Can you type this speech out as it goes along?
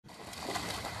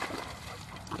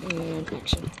And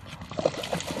action.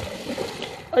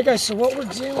 Alright guys, so what we're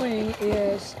doing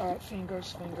is,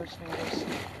 fingers.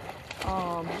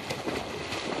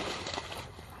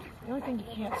 The only thing you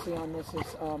can't see on this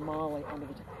is Molly under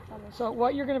the table. So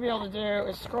what you're going to be able to do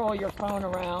is scroll your phone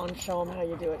around, show them how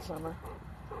you do it, Summer.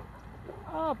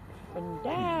 Up and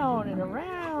down and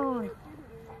around.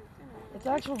 It's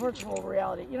actual virtual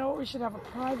reality. You know what, we should have a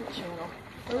private channel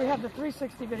where we have the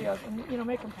 360 videos and, you know,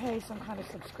 make them pay some kind of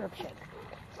subscription.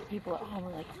 People at home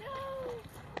are like, no.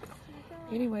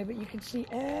 Anyway, but you can see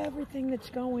everything that's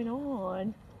going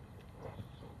on.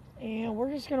 And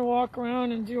we're just going to walk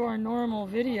around and do our normal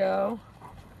video.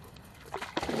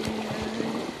 And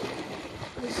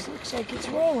this looks like it's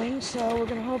rolling, so we're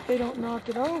going to hope they don't knock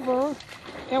it over.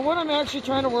 And what I'm actually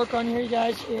trying to work on here, you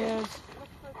guys, is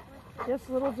this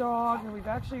little dog. And we've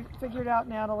actually figured out,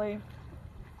 Natalie,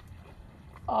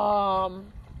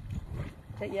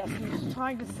 that yes, he's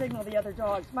trying to signal the other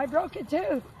dogs. My broken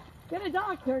tooth! Get a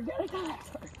doctor! Get a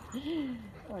doctor!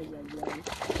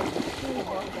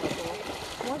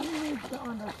 What he needs to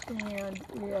understand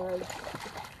is,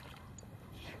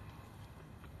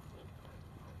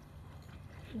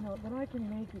 you know, that I can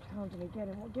make you come to me. Get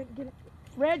him. Get it.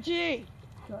 Reggie!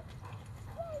 Good.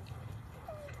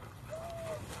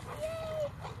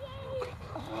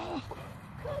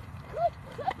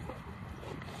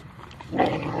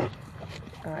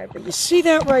 All right, but you see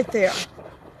that right there.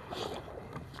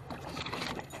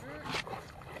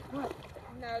 What?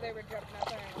 No, they were jumping up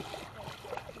there.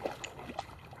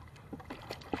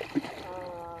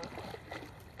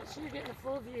 So you're getting a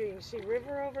full view. You can see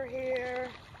river over here.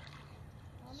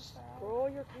 Scroll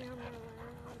your camera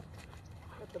around.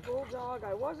 But the bulldog,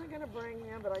 I wasn't going to bring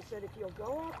him, but I said if you'll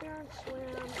go out there and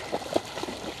swim.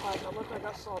 All right, now look, I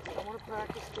got salty. I want to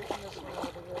practice getting this one out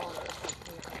of the water.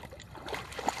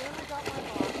 Then I got my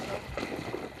monster.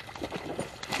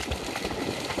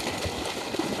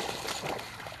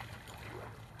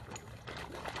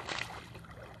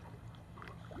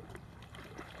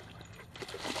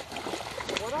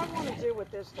 What I want to do with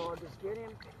this dog is get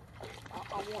him,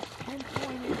 I want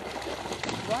pinpointed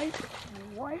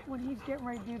right when he's getting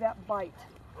ready to do that bite.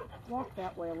 Walk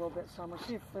that way a little bit, Summer.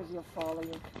 See if Frizzy will follow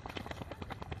you.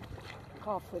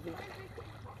 Cough with you.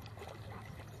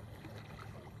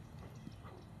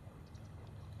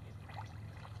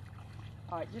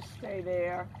 All right, just stay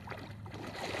there.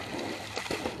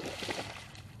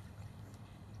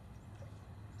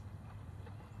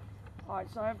 All right,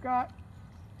 so I've got,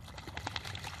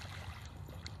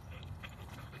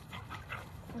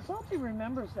 I hope he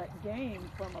remembers that game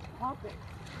from a puppet.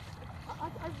 I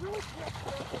really can't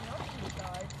stress enough to you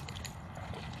guys.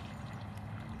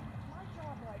 My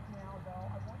job right now, though,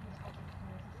 I want you to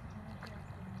understand,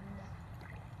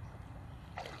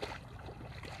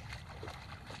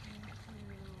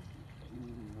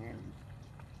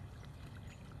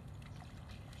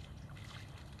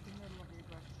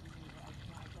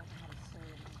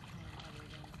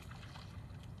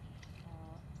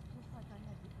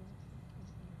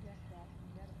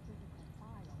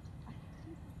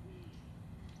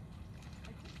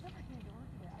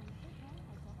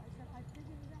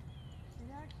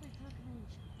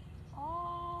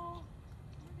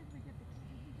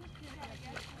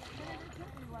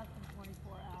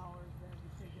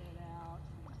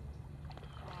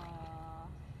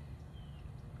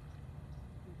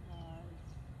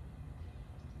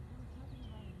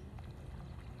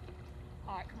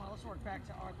 all right, come on, let's work back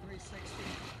to our 360.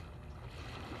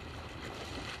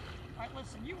 All right,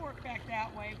 listen, you work back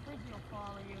that way. Frizzy will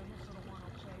follow you, and this little one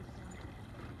will chase him.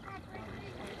 Hi,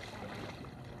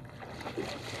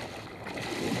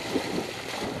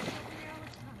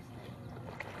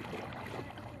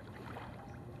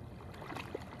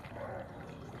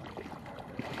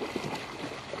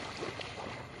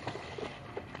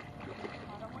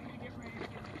 I want you to get ready to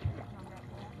get the picture on that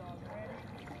bulldog.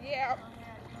 Ready? Yeah.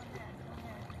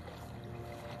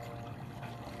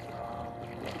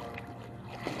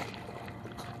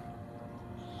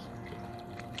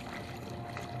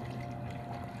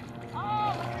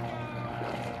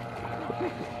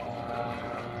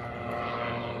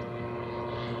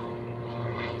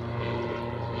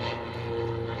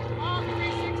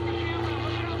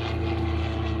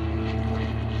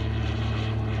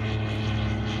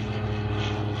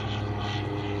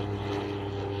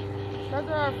 Those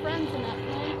are our friends in that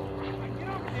thing. Get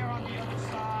over there on the other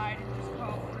side and just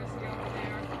call Frizzy over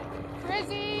there.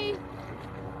 Frizzy!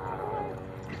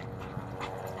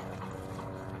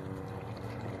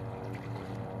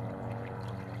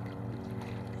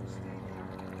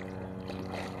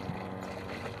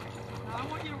 Now I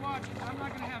want you to watch it. I'm not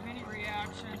going to have any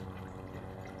reaction.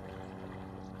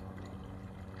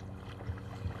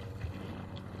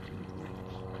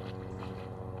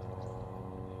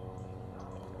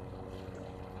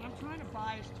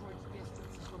 biased towards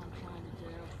distance is what I'm trying to do.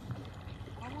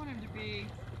 I want him to be,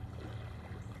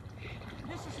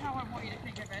 this is how I want you to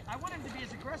think of it. I want him to be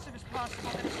as aggressive as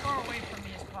possible and as far away from me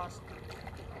as possible.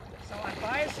 So I'm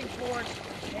biasing towards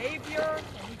behavior, and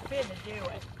he's fitting to do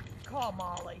it. Call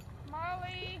Molly.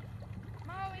 Molly.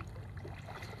 Molly.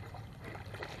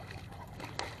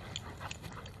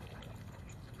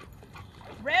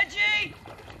 Reggie!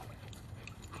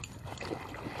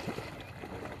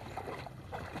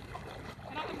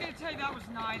 And I'm going to tell you that was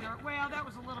neither. Well, that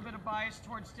was a little bit of bias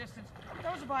towards distance.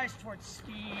 That was a bias towards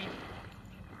speed.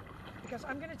 Because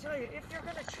I'm going to tell you, if you're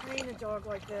going to train a dog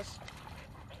like this,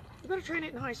 you better train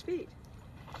it in high speed.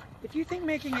 If you think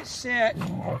making it sit...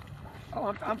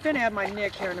 Oh, I'm going to add my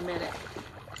nick here in a minute.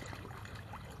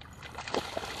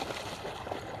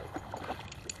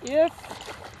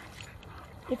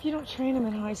 If you don't train them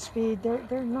in high speed,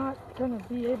 they're not going to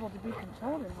be able to be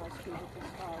controlled in high speed at this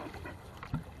college.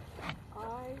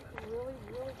 I really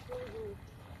believe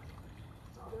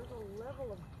there's a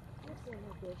level of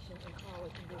disinhibition in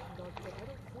college conditioned dogs that I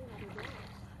don't see in other dogs.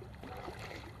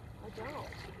 I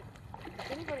don't. If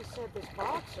anybody said this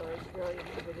boxer is very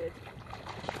inhibited,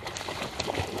 I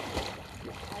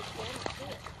can't see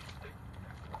it.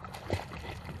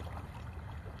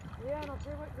 Yeah, and I'll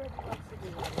tell you what Reggie likes to do.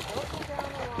 He'll go down a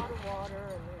lot of water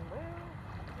and then,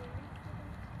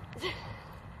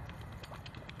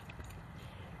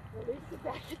 release it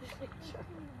back into nature.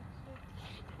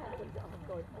 I'm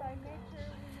going, By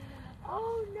nature.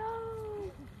 oh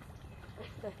no!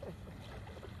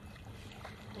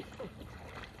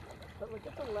 But look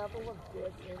at the level of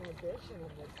disinhibition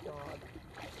in this dog.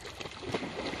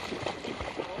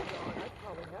 Bulldog, I've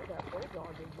probably had that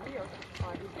bulldog a year.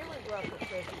 He's getting aggressive,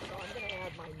 Chrissy, so I'm going to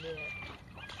add my nib.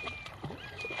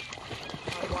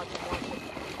 Watch him.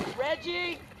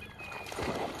 Reggie!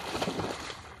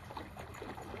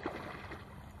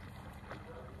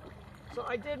 So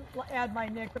I did add my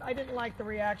nick, but I didn't like the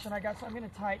reaction I got, so I'm going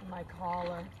to tighten my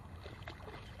collar.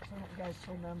 So you guys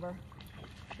remember.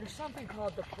 There's something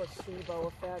called the placebo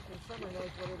effect, and someone knows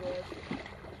what it is. And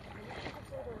people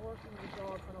say they're working the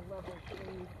dog on a level 3,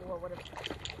 4, whatever.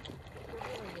 They're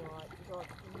really not. The dog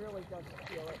really doesn't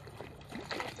feel it. There's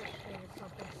no such thing as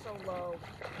something so low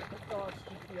that dogs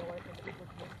can feel it and people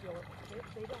can feel it.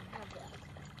 They don't have that.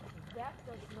 That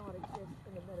does not exist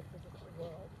in the metaphysical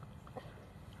world.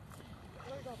 I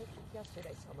learned all this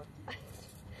yesterday, Summer.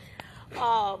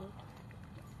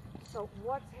 So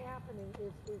what's happening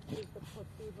is the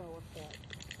placebo effect.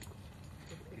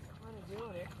 It's kind of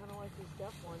doing it, kind of like these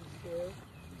deaf ones do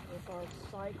with our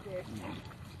psychic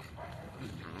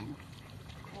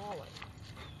calling.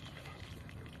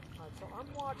 So I'm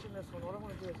watching this one. What I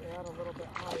want to do is add a little bit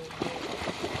higher.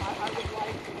 I would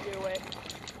like to do it.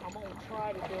 I'm going to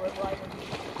try to do it right when you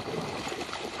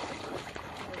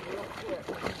real quick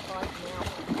when you fight now.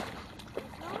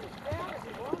 He's not as bad as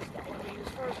he was though. I mean, as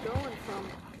far as going from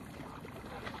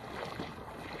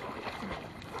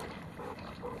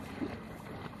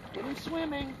get him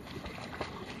swimming.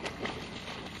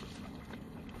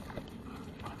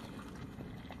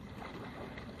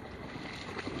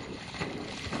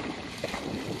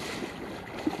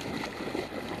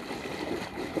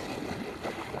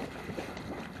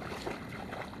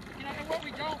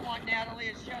 Natalie,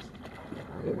 is just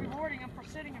rewarding them for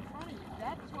sitting in front of you.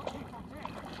 That's what people do.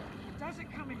 It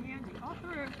doesn't come in handy. All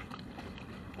through.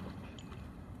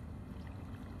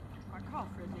 I call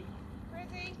Frizzy.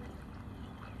 Frizzy.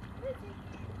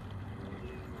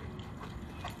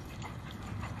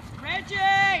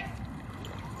 Reggie!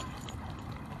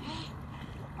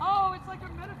 Oh, it's like a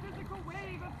metaphysical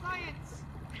wave of science.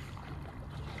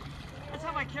 That's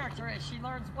how my character is. She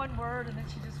learns one word and then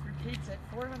she just repeats it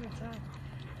 400 times.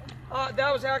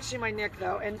 That was actually my nick,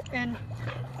 though, and that's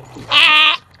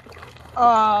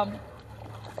what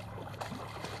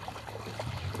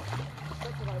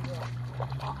I will.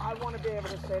 I want to be able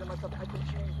to say to myself, I can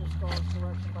change this dog's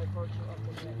direction by virtue of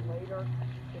the nick later.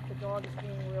 If the dog is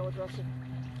being real aggressive,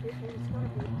 it's going to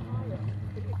be higher.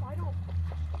 If I don't,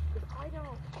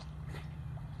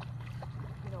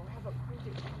 have a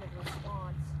predetermined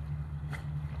response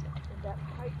in that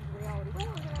heightened reality, well,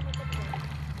 I'm going to have a look at it.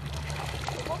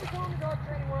 What we call in the dog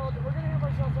training world, we're going to have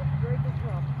ourselves a great big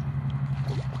club.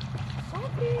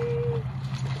 Salty!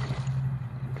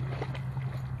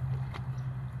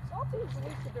 Salty is at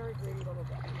least a very greedy little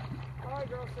dog. Alright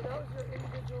girls, so that was your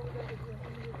individual, we're going to give you an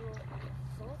individual.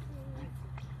 Salty!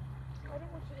 I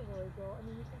don't want you to worry, girl. I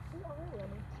mean, you can see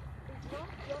already, he's not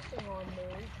jumping on me.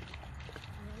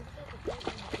 He's got the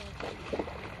jumping on me.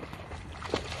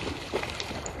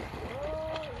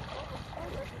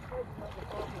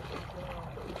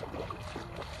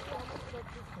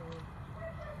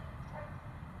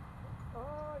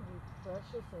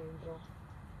 precious angel.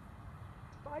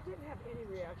 But I didn't have any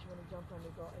reaction when he jumped on me,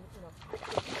 girl. And, you know,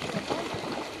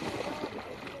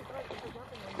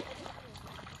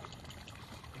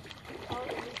 I'll at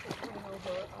least coming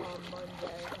over on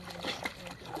Monday. I'm going to make an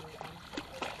answer.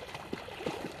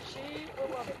 She will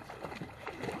love it.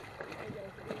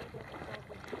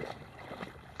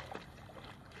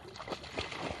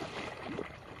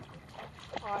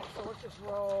 Alright, so let's just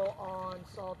roll on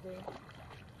Salty. Go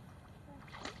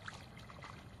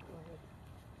ahead.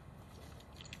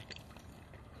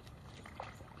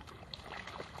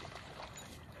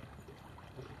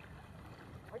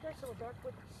 Okay, so we're back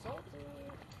with Salty.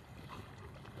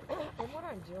 And what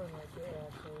I'm doing right here,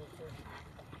 actually, is this.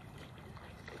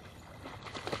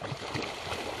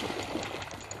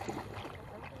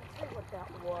 I'm going to tell you what that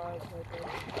was right there.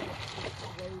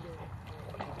 Waiting.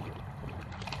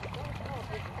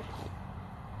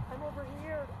 I'm over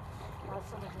here.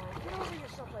 Someone's like, get over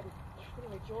yourself, lady.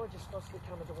 Anyway, George is supposed to be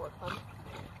coming to work. What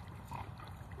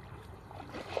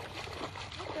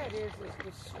that is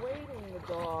dissuading the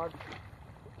dog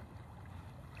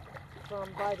from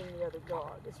biting the other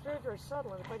dog. It's very, very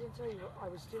subtle, and if I didn't tell you what I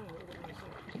was doing, you wouldn't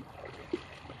understand.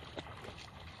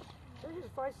 So he's a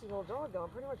feisty little dog, though.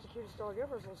 Pretty much the cutest dog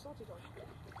ever is a little Salty dog.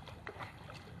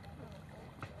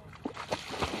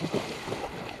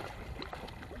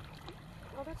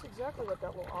 Oh, that's exactly what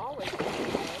that little Ollie is.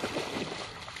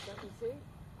 Don't you see?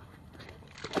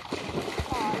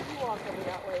 Oh, you walked over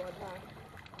that way one time.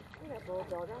 Look at that little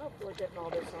dog. I hope we're getting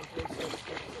all this on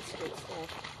 360. This is good stuff.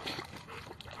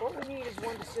 What we need is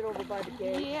one to sit over by the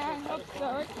gate. Yeah, I hope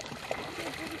so.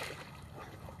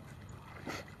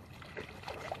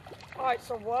 All right,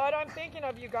 so what I'm thinking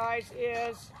of, you guys,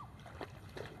 is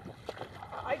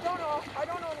I don't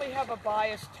only have a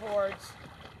bias towards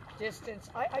distance.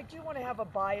 I do want to have a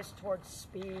bias towards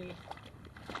speed.